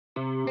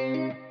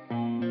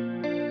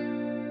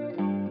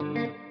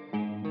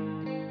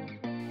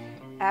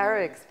Our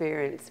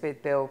experience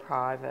with Bell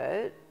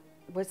Private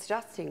was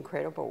just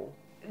incredible.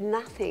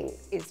 Nothing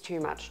is too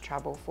much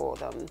trouble for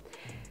them.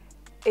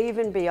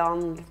 Even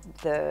beyond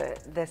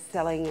the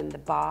selling and the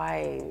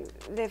buying,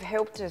 they've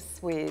helped us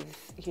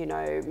with, you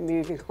know,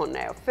 moving on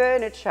our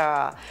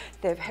furniture.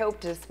 They've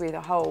helped us with a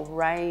whole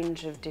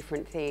range of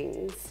different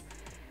things.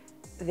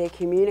 Their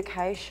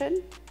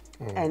communication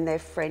and their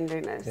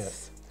friendliness. Yeah.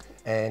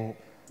 And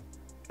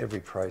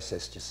every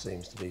process just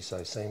seems to be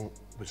so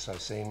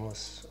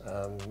seamless,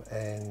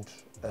 and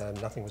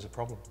nothing was a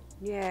problem.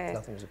 Yeah.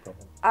 Nothing was a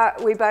problem.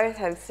 We both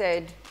have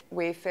said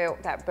we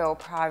felt that Bell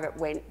Private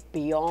went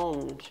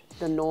beyond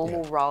the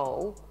normal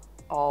role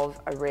of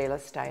a real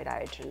estate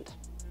agent.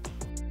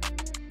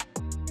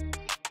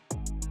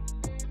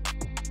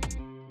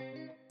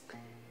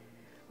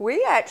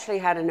 We actually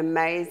had an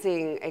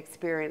amazing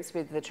experience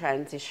with the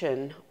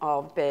transition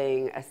of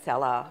being a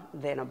seller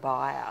then a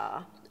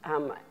buyer.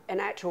 In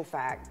actual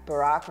fact,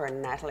 Baraka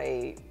and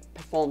Natalie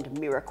performed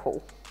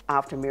miracle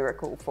after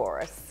miracle for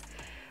us.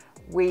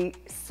 We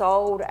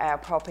sold our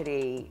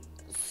property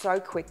so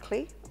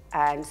quickly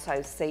and so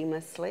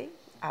seamlessly,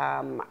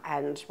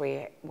 and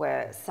we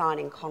were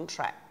signing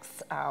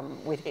contracts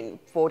within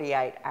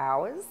 48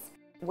 hours.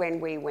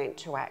 When we went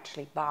to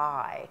actually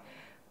buy,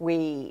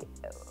 we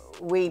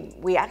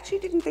actually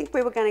didn't think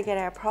we were going to get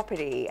our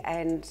property,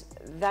 and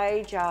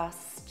they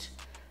just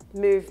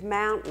moved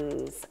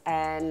mountains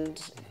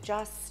and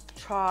just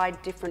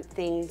tried different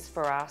things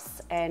for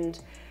us. And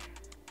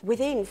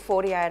within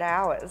 48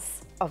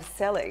 hours of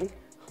selling,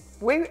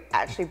 we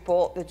actually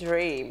bought the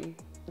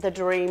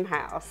dream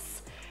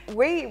house.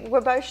 We were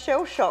both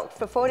shell-shocked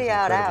for 48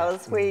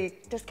 hours. We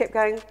just kept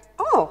going,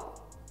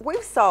 oh,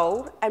 we've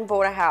sold and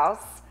bought a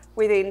house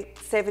within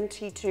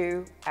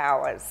 72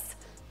 hours.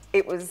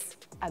 It was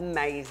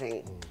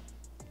amazing.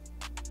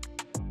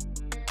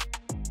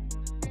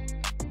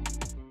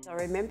 I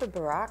remember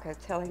Baraka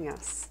telling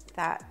us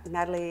that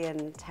Natalie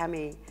and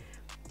Tammy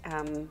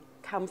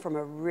come from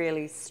a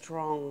really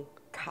strong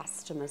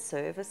customer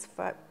service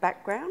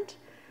background,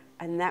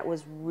 and that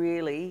was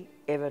really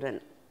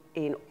evident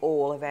in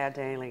all of our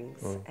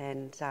dealings.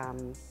 And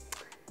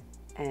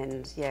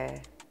yeah,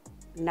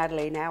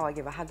 Natalie, now I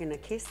give a hug and a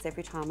kiss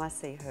every time I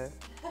see her.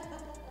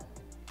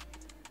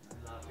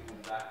 Laughing in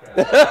the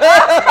background.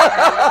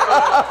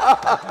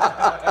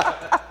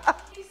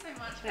 Thank you so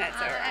much for That's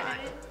that. all right.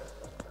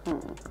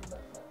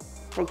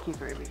 Thank you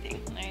for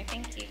everything. No,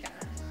 thank you guys.